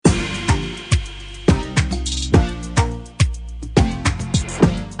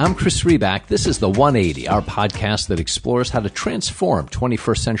I'm Chris Reback. This is The 180, our podcast that explores how to transform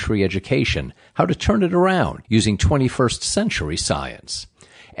 21st century education, how to turn it around using 21st century science.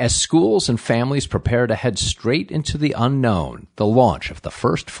 As schools and families prepare to head straight into the unknown, the launch of the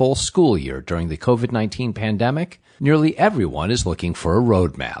first full school year during the COVID-19 pandemic, nearly everyone is looking for a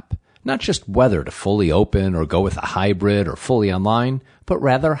roadmap. Not just whether to fully open or go with a hybrid or fully online, but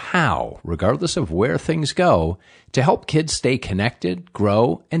rather how, regardless of where things go, to help kids stay connected,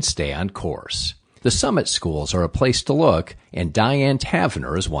 grow, and stay on course. The Summit schools are a place to look, and Diane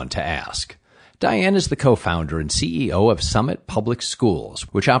Tavenner is one to ask. Diane is the co-founder and CEO of Summit Public Schools,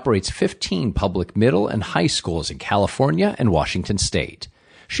 which operates 15 public middle and high schools in California and Washington State.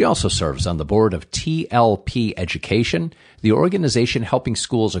 She also serves on the board of TLP Education, the organization helping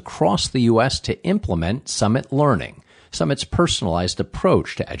schools across the U.S. to implement Summit Learning, Summit's personalized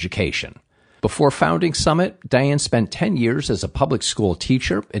approach to education. Before founding Summit, Diane spent 10 years as a public school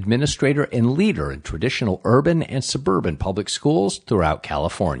teacher, administrator, and leader in traditional urban and suburban public schools throughout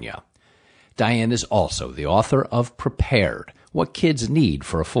California. Diane is also the author of Prepared, What Kids Need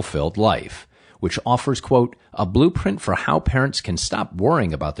for a Fulfilled Life, which offers, quote, a blueprint for how parents can stop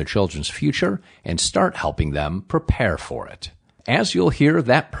worrying about their children's future and start helping them prepare for it. As you'll hear,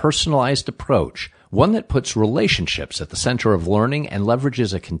 that personalized approach, one that puts relationships at the center of learning and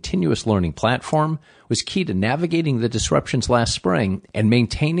leverages a continuous learning platform, was key to navigating the disruptions last spring and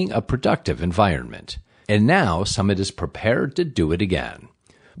maintaining a productive environment. And now Summit is prepared to do it again.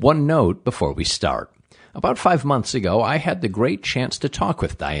 One note before we start. About 5 months ago, I had the great chance to talk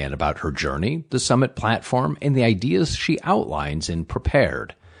with Diane about her journey, the Summit platform, and the ideas she outlines in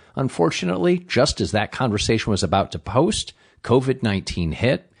Prepared. Unfortunately, just as that conversation was about to post, COVID-19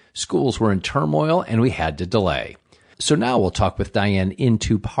 hit, schools were in turmoil, and we had to delay. So now we'll talk with Diane in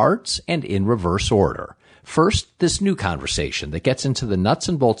two parts and in reverse order. First, this new conversation that gets into the nuts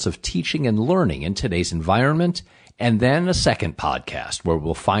and bolts of teaching and learning in today's environment, and then a second podcast where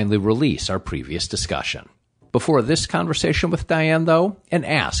we'll finally release our previous discussion. Before this conversation with Diane, though, an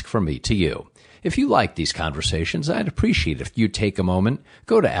ask from me to you. If you like these conversations, I'd appreciate if you'd take a moment,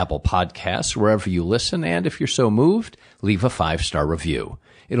 go to Apple Podcasts, wherever you listen, and if you're so moved, leave a 5-star review.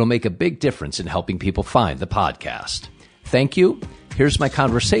 It'll make a big difference in helping people find the podcast. Thank you. Here's my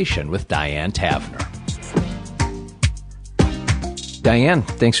conversation with Diane Tavenner. Diane,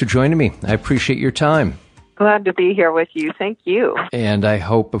 thanks for joining me. I appreciate your time. Glad to be here with you. Thank you. And I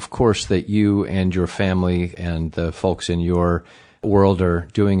hope, of course, that you and your family and the folks in your world are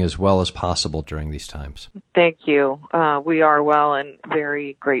doing as well as possible during these times. Thank you. We are well and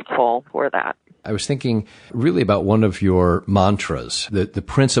very grateful for that. I was thinking really about one of your mantras, the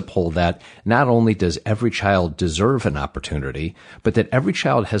principle that not only does every child deserve an opportunity, but that every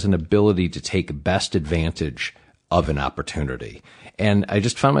child has an ability to take best advantage of an opportunity. And I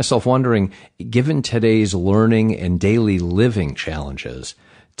just found myself wondering, given today's learning and daily living challenges,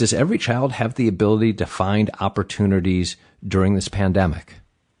 does every child have the ability to find opportunities during this pandemic?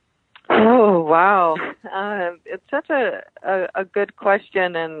 Oh, wow. It's such a good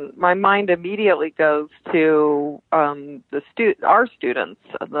question, and my mind immediately goes to our students,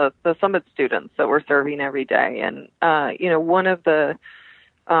 the Summit students that we're serving every day. And, one of the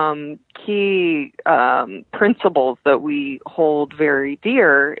key principles that we hold very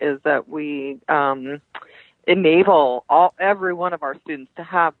dear is that we enable every one of our students to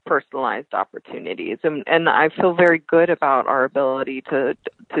have personalized opportunities, and I feel very good about our ability to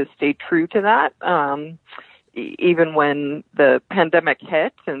stay true to that, even when the pandemic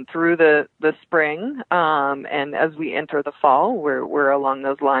hit and through the spring, and as we enter the fall, we're along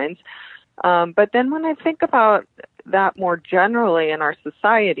those lines. But then when I think about that more generally in our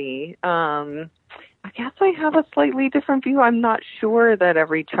society, I guess I have a slightly different view. I'm not sure that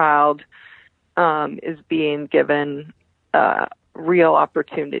every child is being given real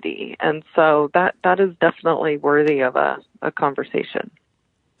opportunity. And so that is definitely worthy of a conversation.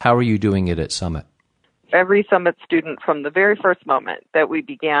 How are you doing it at Summit? Every Summit student from the very first moment that we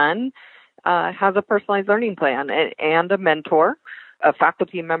began has a personalized learning plan and a mentor, a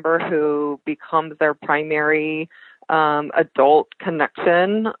faculty member who becomes their primary adult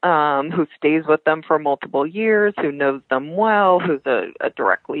connection, who stays with them for multiple years, who knows them well, who's a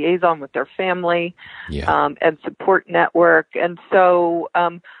direct liaison with their family, and support network. And so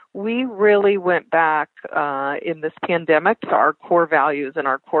we really went back in this pandemic to our core values and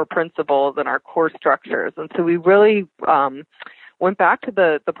our core principles and our core structures. And so we really went back to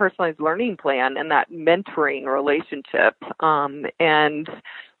the personalized learning plan and that mentoring relationship. And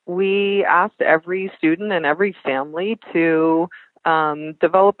we asked every student and every family to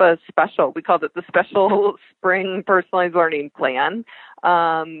develop we called it the special spring personalized learning plan,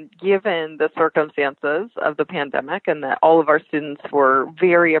 given the circumstances of the pandemic and that all of our students were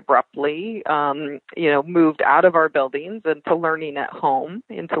very abruptly, moved out of our buildings into learning at home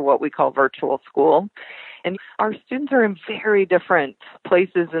into what we call virtual school. And our students are in very different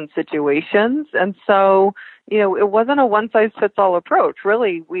places and situations. And so, it wasn't a one-size-fits-all approach.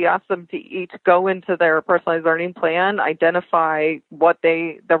 Really, we asked them to each go into their personalized learning plan, identify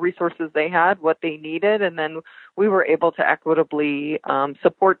the resources they had, what they needed, and then we were able to equitably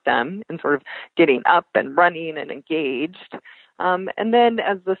support them in sort of getting up and running and engaged. And then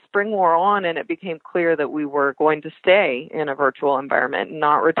as the spring wore on and it became clear that we were going to stay in a virtual environment and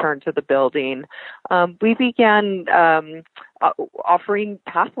not return to the building, we began offering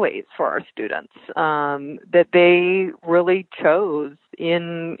pathways for our students that they really chose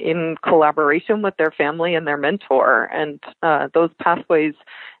in collaboration with their family and their mentor. And those pathways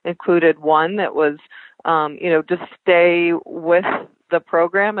included one that was, to stay with the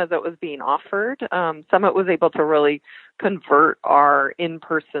program as it was being offered. Summit was able to really convert our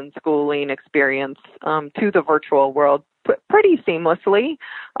in-person schooling experience to the virtual world pretty seamlessly.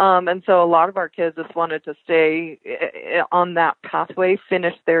 And so a lot of our kids just wanted to stay on that pathway,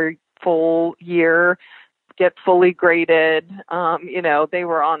 finish their full year, get fully graded. They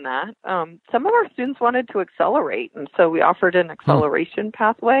were on that. Some of our students wanted to accelerate, and so we offered an acceleration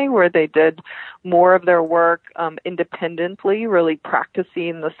pathway where they did more of their work independently, really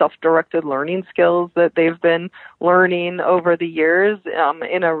practicing the self-directed learning skills that they've been learning over the years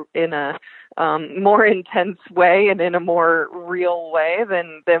in a more intense way and in a more real way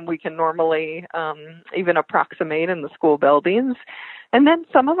than we can normally even approximate in the school buildings. And then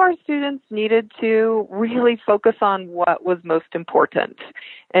some of our students needed to really focus on what was most important.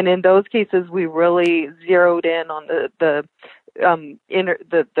 And in those cases, we really zeroed in on the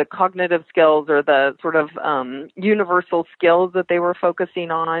cognitive skills or the sort of universal skills that they were focusing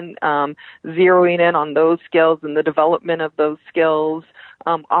on, zeroing in on those skills and the development of those skills,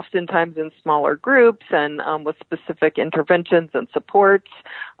 oftentimes in smaller groups and with specific interventions and supports.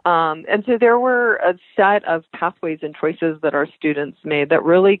 And so there were a set of pathways and choices that our students made that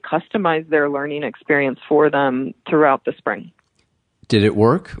really customized their learning experience for them throughout the spring. Did it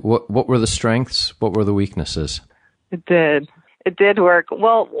work? What were the strengths? What were the weaknesses? It did. It did work.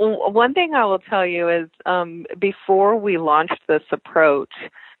 Well, one thing I will tell you is before we launched this approach,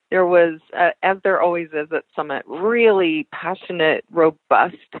 there was, as there always is at Summit, really passionate,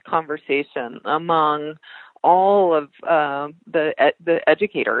 robust conversation among all of the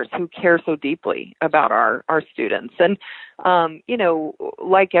educators who care so deeply about our students. And,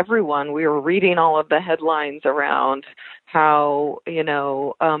 like everyone, we were reading all of the headlines around how,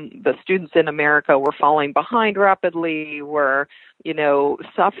 the students in America were falling behind rapidly, were,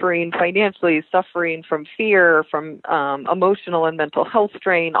 suffering financially, suffering from fear, from emotional and mental health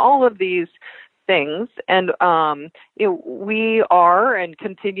strain, all of these things. And, we are and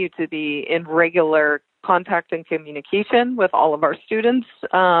continue to be in regular contact and communication with all of our students.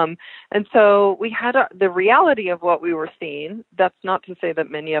 And so we had the reality of what we were seeing. That's not to say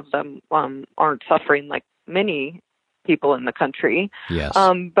that many of them aren't suffering like many people in the country. Yes.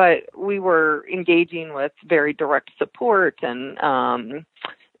 But we were engaging with very direct support and,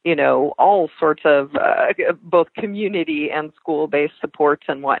 all sorts of both community and school-based supports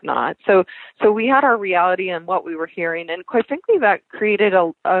and whatnot. So we had our reality and what we were hearing. And quite frankly, that created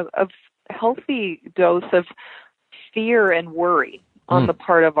a healthy dose of fear and worry on the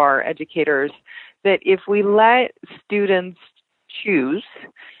part of our educators that if we let students choose,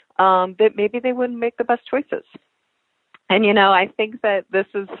 that maybe they wouldn't make the best choices. And, I think that this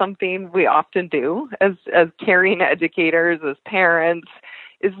is something we often do as caring educators, as parents,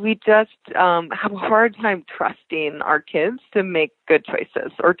 is we just have a hard time trusting our kids to make good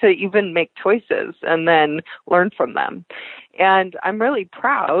choices or to even make choices and then learn from them. And I'm really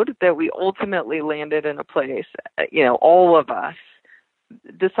proud that we ultimately landed in a place, all of us,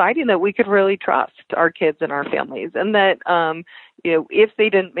 deciding that we could really trust our kids and our families and that, if they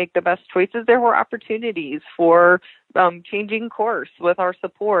didn't make the best choices, there were opportunities for changing course with our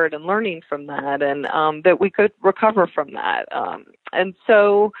support and learning from that and that we could recover from that. And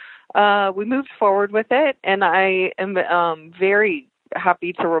so we moved forward with it, and I am very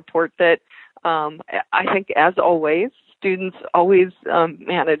happy to report that I think, as always, students always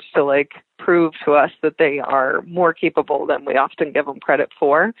manage to prove to us that they are more capable than we often give them credit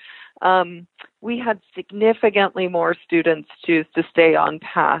for. we had significantly more students choose to stay on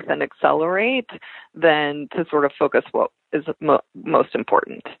path and accelerate than to sort of focus what is most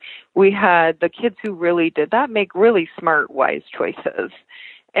important. We had the kids who really did that make really smart, wise choices.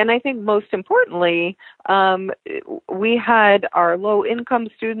 And I think most importantly, we had our low-income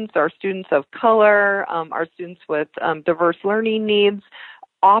students, our students of color, our students with diverse learning needs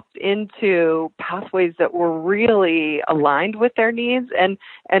opt into pathways that were really aligned with their needs and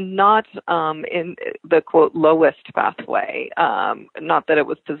not in the, quote, lowest pathway. Not that it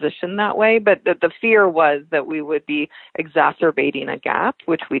was positioned that way, but that the fear was that we would be exacerbating a gap,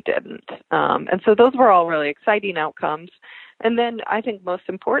 which we didn't. And so those were all really exciting outcomes. And then I think most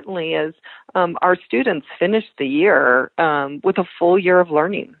importantly is our students finished the year with a full year of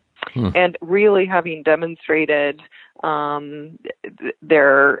learning and really having demonstrated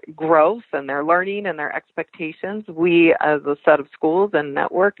their growth and their learning and their expectations. We, as a set of schools and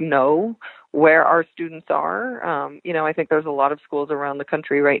network, know where our students are. I think there's a lot of schools around the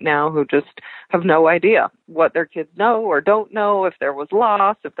country right now who just have no idea what their kids know or don't know, if there was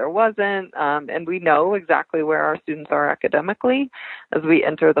loss, if there wasn't. And we know exactly where our students are academically as we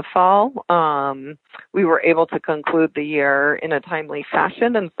enter the fall. We were able to conclude the year in a timely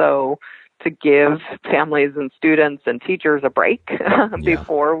fashion. And so to give families and students and teachers a break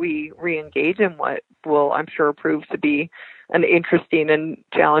before we re-engage in what will, I'm sure, prove to be an interesting and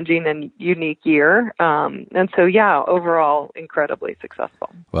challenging and unique year. And so, overall, incredibly successful.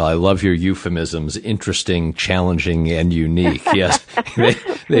 Well, I love your euphemisms, interesting, challenging, and unique. Yes,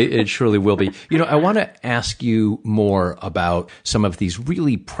 it surely will be. I want to ask you more about some of these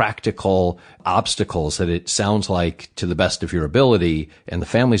really practical obstacles that it sounds like, to the best of your ability and the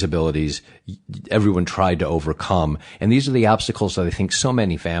family's abilities, everyone tried to overcome. And these are the obstacles that I think so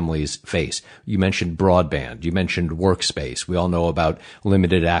many families face. You mentioned broadband. You mentioned workspace. We all know about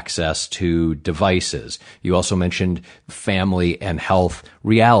limited access to devices. You also mentioned family and health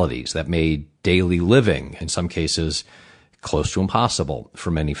realities that made daily living, in some cases, close to impossible for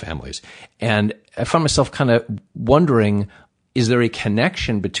many families. And I found myself kind of wondering, is there a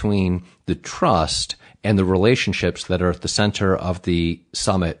connection between the trust and the relationships that are at the center of the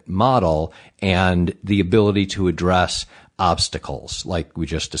Summit model and the ability to address obstacles like we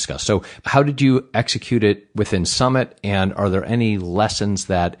just discussed? So how did you execute it within Summit, and are there any lessons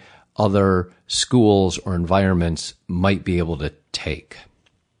that other schools or environments might be able to take?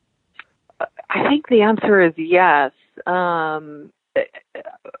 I think the answer is yes.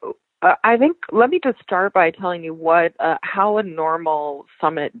 I think, let me just start by telling you how a normal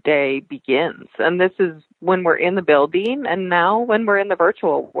Summit day begins. And this is when we're in the building and now when we're in the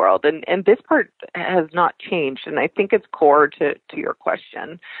virtual world. And this part has not changed. And I think it's core to your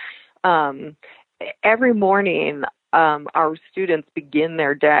question. Every morning, our students begin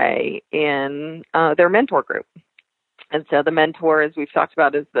their day in their mentor group. And so the mentor, as we've talked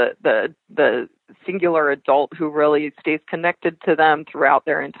about, is the singular adult who really stays connected to them throughout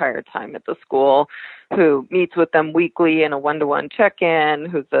their entire time at the school, who meets with them weekly in a one-to-one check-in,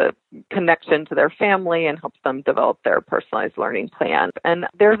 who's a connection to their family and helps them develop their personalized learning plan. And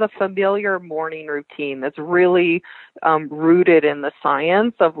there's a familiar morning routine that's really rooted in the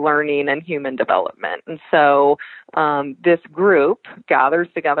science of learning and human development. And so this group gathers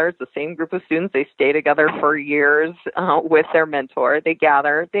together. It's the same group of students. They stay together for years with their mentor. They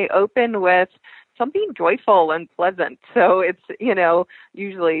gather. They open with something joyful and pleasant. So it's,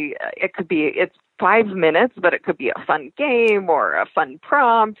 usually it's 5 minutes, but it could be a fun game or a fun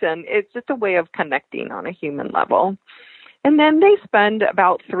prompt. And it's just a way of connecting on a human level. And then they spend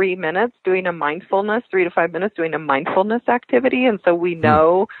about 3 minutes doing a mindfulness, 3 to 5 minutes doing a mindfulness activity. And so we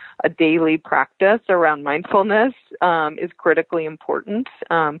know a daily practice around mindfulness is critically important.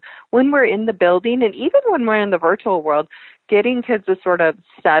 When we're in the building and even when we're in the virtual world, getting kids to sort of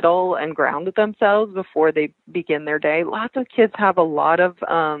settle and ground themselves before they begin their day. Lots of kids have a lot of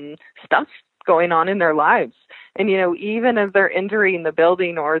stuff going on in their lives. And, even as they're entering the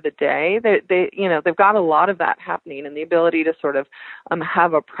building or the day, they've got a lot of that happening, and the ability to sort of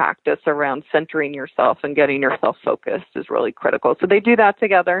have a practice around centering yourself and getting yourself focused is really critical. So they do that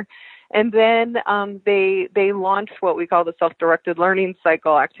together. And then they launch what we call the self-directed learning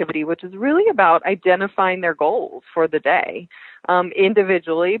cycle activity, which is really about identifying their goals for the day.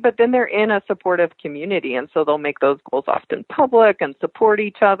 individually, but then they're in a supportive community. And so they'll make those goals often public and support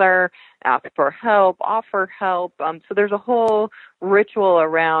each other, ask for help, offer help. So there's a whole ritual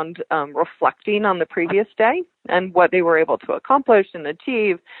around reflecting on the previous day and what they were able to accomplish and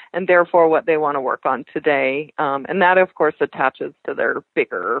achieve, and therefore what they want to work on today. And that, of course, attaches to their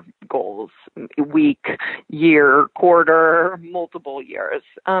bigger goals, week, year, quarter, multiple years.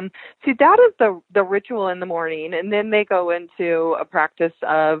 So that is the ritual in the morning, and then they go into a practice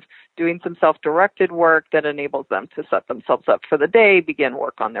of doing some self-directed work that enables them to set themselves up for the day, begin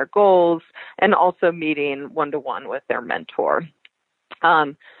work on their goals, and also meeting one-to-one with their mentor.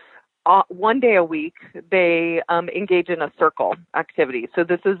 One day a week, they engage in a circle activity. So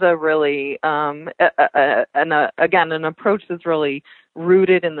this is a really, again, an approach that's really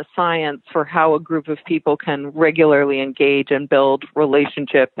rooted in the science for how a group of people can regularly engage and build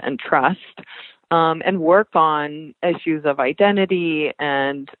relationship and trust, and work on issues of identity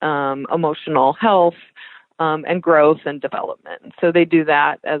and emotional health, and growth and development. So they do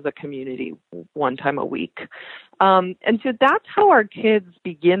that as a community one time a week. And so that's how our kids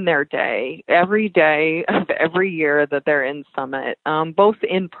begin their day every day of every year that they're in Summit, both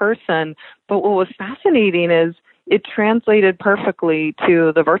in person. But what was fascinating is it translated perfectly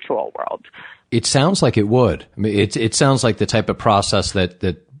to the virtual world. It sounds like it would. I mean, it sounds like the type of process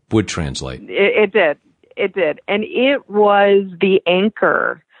that would translate. It did. And it was the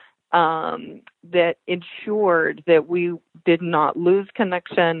anchor that ensured that we did not lose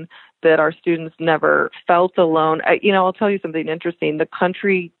connection, that our students never felt alone. I'll tell you something interesting. The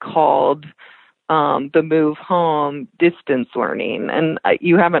country called the move home distance learning, and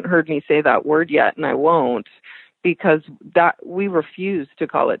you haven't heard me say that word yet, and I won't, because that we refuse to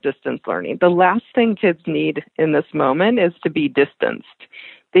call it distance learning. The last thing kids need in this moment is to be distanced.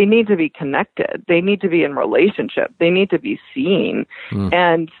 They need to be connected. They need to be in relationship. They need to be seen.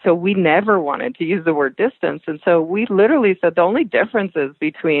 And so we never wanted to use the word distance. And so we literally said the only difference is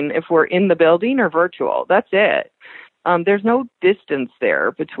between if we're in the building or virtual. That's it. There's no distance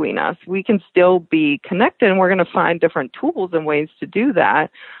there between us. We can still be connected, and we're going to find different tools and ways to do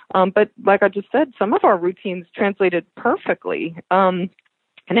that. But like I just said, some of our routines translated perfectly. And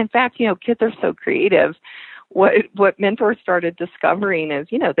in fact, kids are so creative. What mentors started discovering is,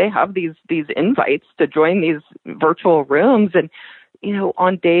 they have these invites to join these virtual rooms. And,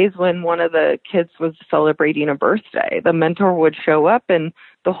 on days when one of the kids was celebrating a birthday, the mentor would show up and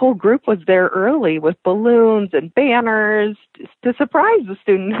the whole group was there early with balloons and banners to surprise the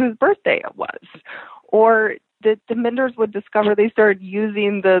student whose birthday it was. Or the mentors would discover they started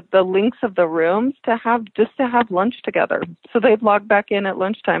using the links of the rooms to have lunch together. So they'd log back in at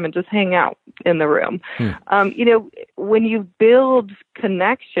lunchtime and just hang out in the room. When you build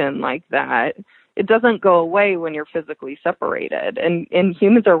connection like that, it doesn't go away when you're physically separated. And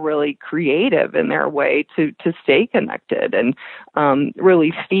humans are really creative in their way to stay connected and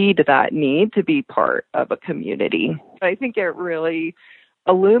really feed that need to be part of a community. I think it really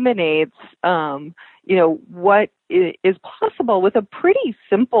illuminates what is possible with a pretty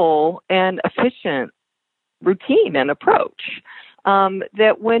simple and efficient routine and approach.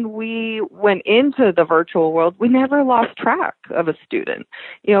 That when we went into the virtual world, we never lost track of a student.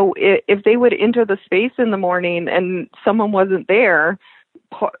 If they would enter the space in the morning and someone wasn't there,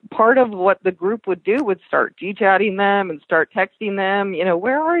 part of what the group would do would start chatting them and start texting them,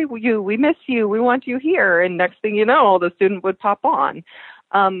 where are you? We miss you. We want you here. And next thing you know, the student would pop on.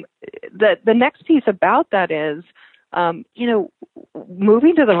 The next piece about that is,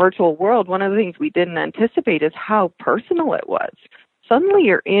 moving to the virtual world, one of the things we didn't anticipate is how personal it was. Suddenly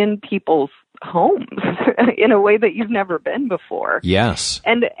you're in people's homes in a way that you've never been before. Yes.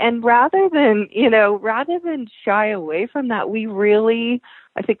 And rather than shy away from that, we really,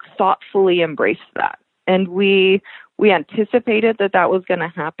 I think, thoughtfully embraced that. And we anticipated that was going to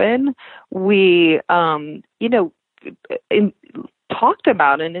happen. We, talked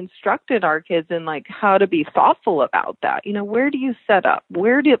about and instructed our kids in how to be thoughtful about that. Where do you set up?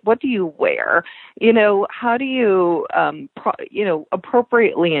 What do you wear? How do you,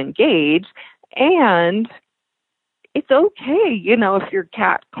 appropriately engage? And it's okay, if your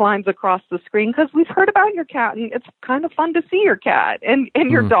cat climbs across the screen, because we've heard about your cat and it's kind of fun to see your cat and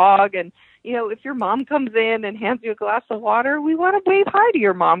your dog. And, if your mom comes in and hands you a glass of water, we want to wave hi to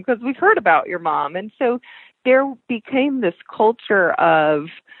your mom because we've heard about your mom. And so there became this culture of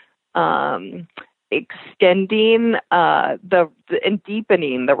extending and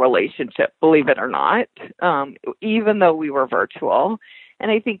deepening the relationship, believe it or not, even though we were virtual. And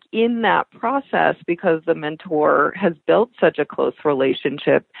I think in that process, because the mentor has built such a close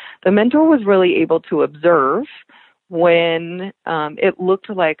relationship, the mentor was really able to observe when it looked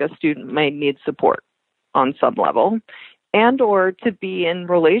like a student might need support on some level, and or to be in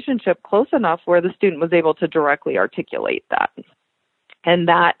relationship close enough where the student was able to directly articulate that. And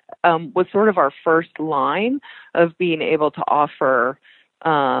that was sort of our first line of being able to offer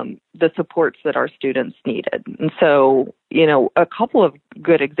the supports that our students needed. And so, a couple of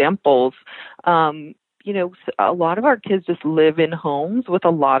good examples, a lot of our kids just live in homes with a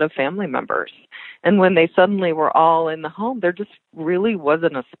lot of family members. And when they suddenly were all in the home, there just really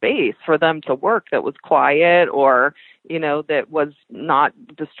wasn't a space for them to work that was quiet or, that was not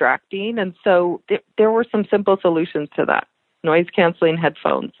distracting. And so there were some simple solutions to that. Noise canceling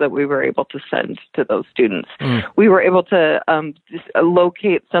headphones that we were able to send to those students. We were able to just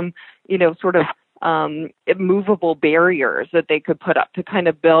locate some, sort of immovable barriers that they could put up to kind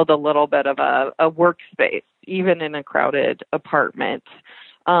of build a little bit of a workspace, even in a crowded apartment.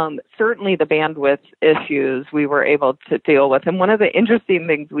 Certainly the bandwidth issues we were able to deal with. And one of the interesting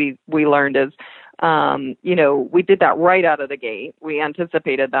things we learned is, we did that right out of the gate. We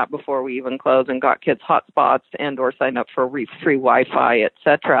anticipated that before we even closed and got kids hotspots and or signed up for free Wi-Fi, et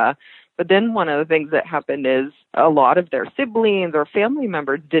cetera. But then one of the things that happened is a lot of their siblings or family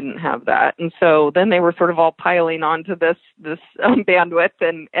members didn't have that. And so then they were sort of all piling onto this bandwidth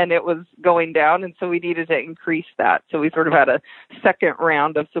and it was going down. And so we needed to increase that. So we sort of had a second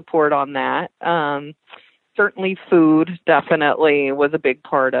round of support on that. Certainly food definitely was a big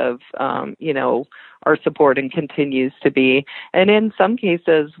part of, our support and continues to be. And in some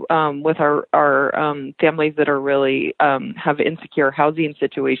cases, with our families that are really have insecure housing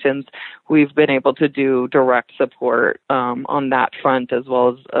situations, we've been able to do direct support on that front, as well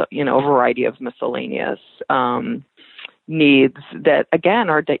as, a variety of miscellaneous needs that, again,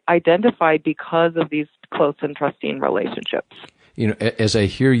 are identified because of these close and trusting relationships. As I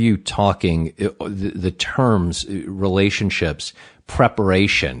hear you talking, the terms, relationships,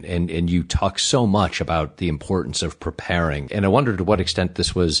 preparation, and you talk so much about the importance of preparing. And I wonder to what extent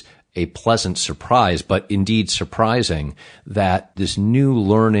this was a pleasant surprise, but indeed surprising, that this new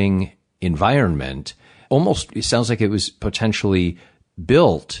learning environment almost, it sounds like it was potentially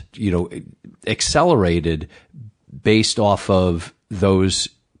built, accelerated based off of those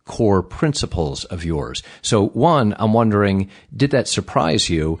core principles of yours. So one, I'm wondering, did that surprise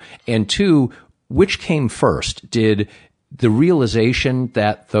you? And two, which came first? Did the realization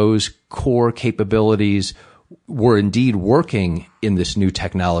that those core capabilities were indeed working in this new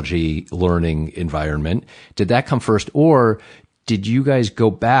technology learning environment, did that come first? Or did you guys go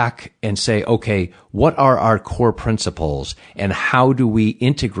back and say, okay, what are our core principles and how do we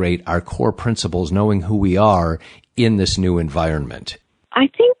integrate our core principles, knowing who we are, in this new environment? I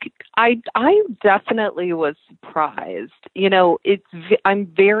think I definitely was surprised. I'm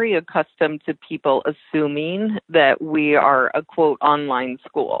very accustomed to people assuming that we are a quote online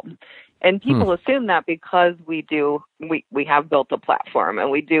school. And people assume that because we have built a platform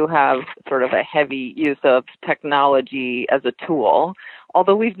and we do have sort of a heavy use of technology as a tool,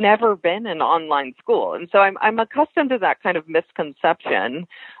 although we've never been an online school. And so I'm accustomed to that kind of misconception.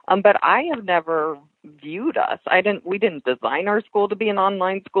 But I have never viewed us. We didn't design our school to be an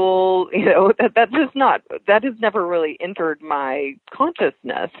online school. That has never really entered my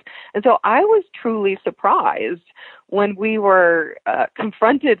consciousness. And so I was truly surprised when we were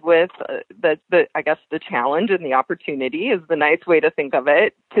confronted with the challenge and the opportunity is the nice way to think of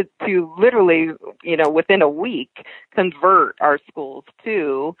it, to literally, within a week, convert our schools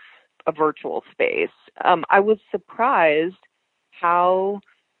to a virtual space. I was surprised how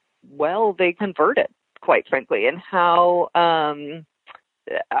well they converted, quite frankly, and how, I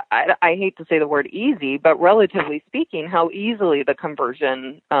hate to say the word easy, but relatively speaking, how easily the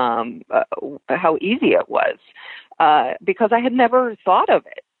conversion, how easy it was, because I had never thought of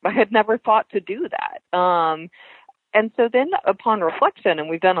it. I had never thought to do that. And so then upon reflection, and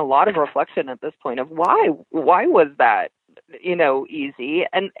we've done a lot of reflection at this point of why was that, easy?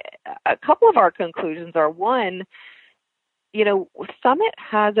 And a couple of our conclusions are, one, Summit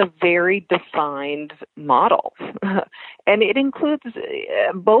has a very defined model, and it includes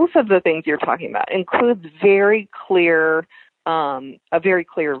both of the things you're talking about. It includes a very clear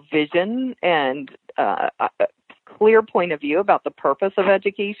vision and a clear point of view about the purpose of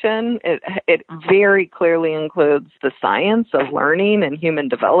education. It very clearly includes the science of learning and human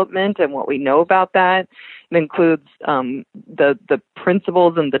development and what we know about that. It includes the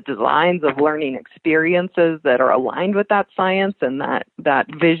principles and the designs of learning experiences that are aligned with that science and that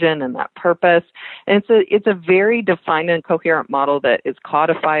vision and that purpose. And it's a very defined and coherent model that is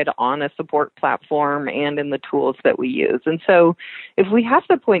codified on a support platform and in the tools that we use. And so if we have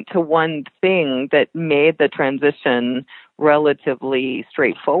to point to one thing that made the transition relatively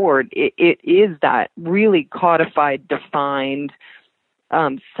straightforward, it is that really codified, defined,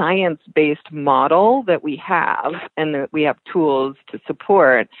 science-based model that we have, and that we have tools to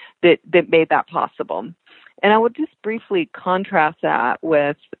support that made that possible. And I would just briefly contrast that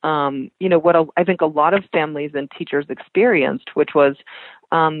with, what I think a lot of families and teachers experienced, which was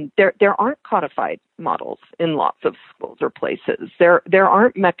there aren't codified models in lots of schools or places. There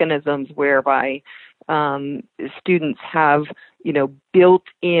aren't mechanisms whereby students have,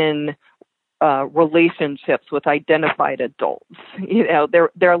 built-in relationships with identified adults.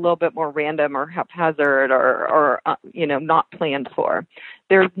 They're a little bit more random or haphazard or not planned for.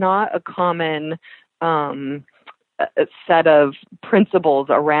 There's not a common a set of principles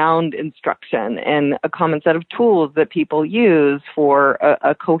around instruction and a common set of tools that people use for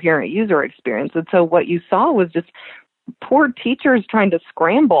a coherent user experience. And so what you saw was just poor teachers trying to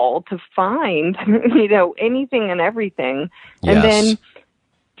scramble to find, anything and everything. Yes. And then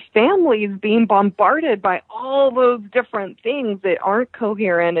families being bombarded by all those different things that aren't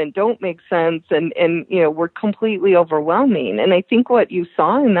coherent and don't make sense and were completely overwhelming. And I think what you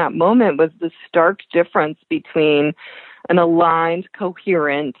saw in that moment was the stark difference between an aligned,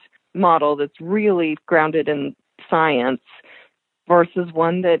 coherent model that's really grounded in science versus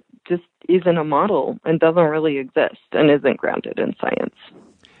one that just isn't a model and doesn't really exist and isn't grounded in science.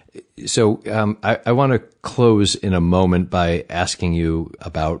 So I want to close in a moment by asking you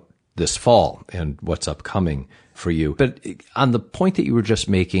about this fall and what's upcoming for you. But on the point that you were just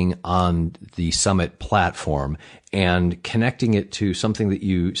making on the Summit platform and connecting it to something that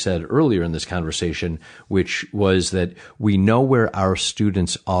you said earlier in this conversation, which was that we know where our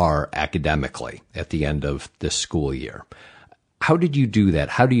students are academically at the end of this school year. How did you do that?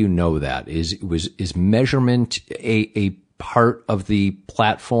 How do you know that? Is measurement a part of the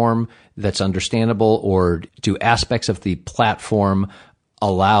platform that's understandable, or do aspects of the platform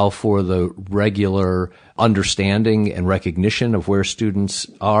allow for the regular understanding and recognition of where students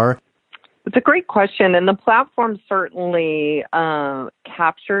are? It's a great question, and the platform certainly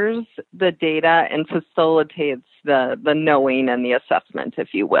captures the data and facilitates the knowing and the assessment,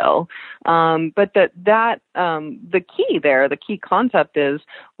 if you will. But the key there, the key concept is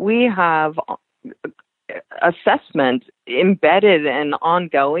we have assessment embedded and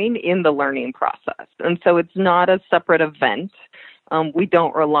ongoing in the learning process. And so it's not a separate event. We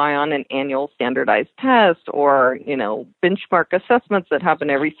don't rely on an annual standardized test or, benchmark assessments that happen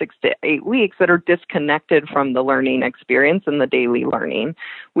every 6 to 8 weeks that are disconnected from the learning experience and the daily learning.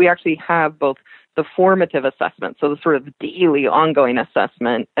 We actually have both the formative assessment, so the sort of daily ongoing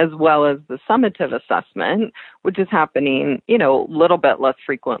assessment, as well as the summative assessment, which is happening, a little bit less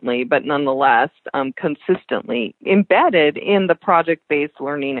frequently, but nonetheless consistently embedded in the project-based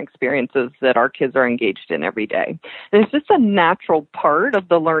learning experiences that our kids are engaged in every day. And it's just a natural part of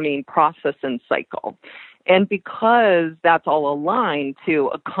the learning process and cycle. And because that's all aligned to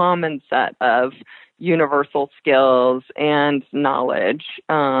a common set of universal skills and knowledge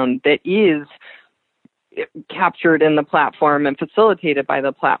that is captured in the platform and facilitated by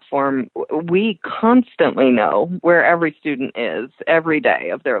the platform, we constantly know where every student is every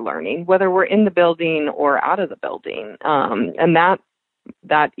day of their learning, whether we're in the building or out of the building. And that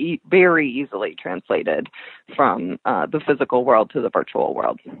very easily translated from the physical world to the virtual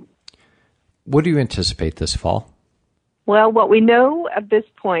world. What do you anticipate this fall? Well, what we know at this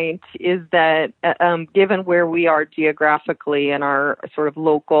point is that given where we are geographically and our sort of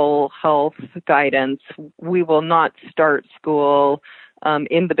local health guidance, we will not start school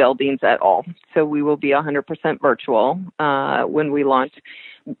in the buildings at all. So we will be 100% virtual when we launch.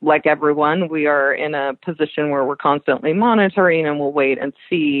 Like everyone, we are in a position where we're constantly monitoring, and we'll wait and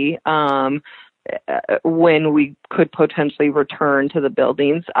see when we could potentially return to the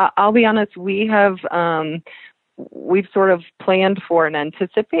buildings. I'll be honest, we've sort of planned for and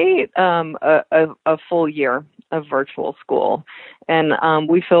anticipate a full year of virtual school. And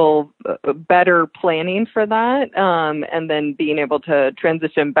we feel better planning for that and then being able to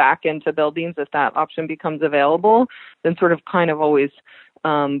transition back into buildings if that option becomes available than sort of kind of always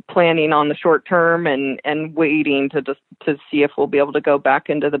planning on the short term and waiting to see if we'll be able to go back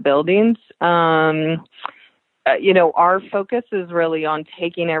into the buildings. Our focus is really on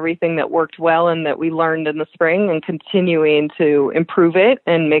taking everything that worked well and that we learned in the spring and continuing to improve it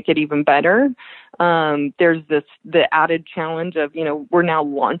and make it even better. There's the added challenge of, we're now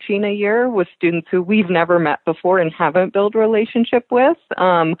launching a year with students who we've never met before and haven't built a relationship with,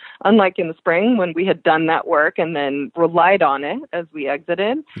 unlike in the spring when we had done that work and then relied on it as we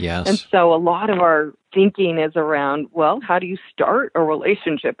exited. Yes. And so a lot of our thinking is around, well, how do you start a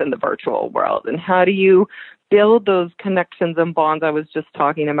relationship in the virtual world? And how do you build those connections and bonds I was just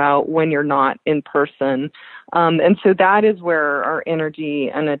talking about when you're not in person? And so that is where our energy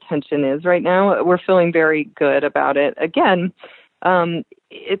and attention is right now. We're feeling very good about it. Again,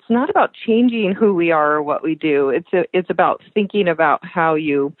 it's not about changing who we are or what we do. It's about thinking about how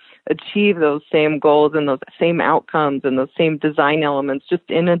you achieve those same goals and those same outcomes and those same design elements, just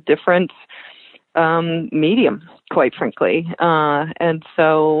in a different medium, quite frankly. And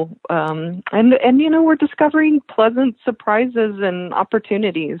so, we're discovering pleasant surprises and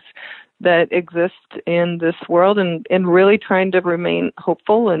opportunities that exist in this world and really trying to remain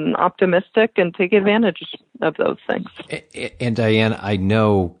hopeful and optimistic and take advantage of those things. And Diane, I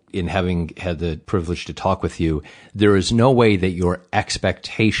know, in having had the privilege to talk with you, there is no way that your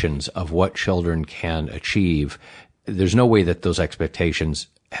expectations of what children can achieve, there's no way that those expectations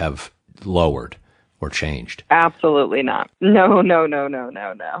have lowered or changed. Absolutely not. No.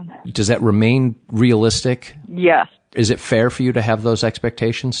 Does that remain realistic? Yes. Is it fair for you to have those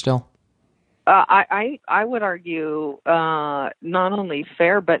expectations still? I would argue not only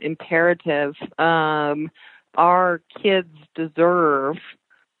fair but imperative. Our kids deserve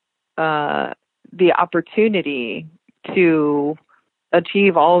the opportunity to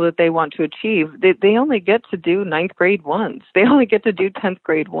achieve all that they want to achieve. They only get to do 9th grade once. They only get to do 10th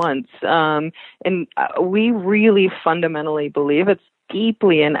grade once. And we really fundamentally believe it's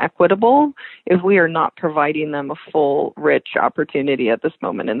deeply inequitable if we are not providing them a full, rich opportunity at this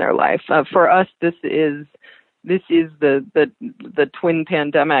moment in their life. For us, this is the twin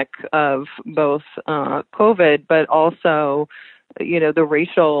pandemic of both COVID, but also the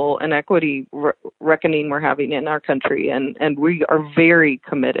racial inequity reckoning we're having in our country. And we are very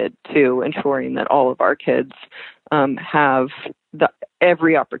committed to ensuring that all of our kids have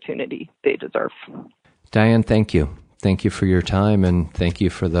every opportunity they deserve. Diane, thank you. Thank you for your time, and thank you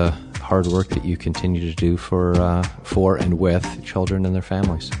for the hard work that you continue to do for and with children and their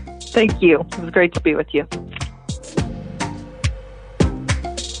families. Thank you. It was great to be with you.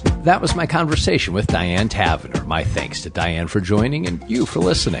 That was my conversation with Diane Tavenner. My thanks to Diane for joining and you for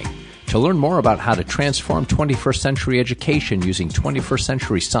listening. To learn more about how to transform 21st century education using 21st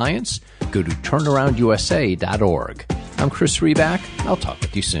century science, go to turnaroundusa.org. I'm Chris Reback. I'll talk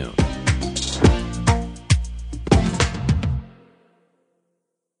with you soon.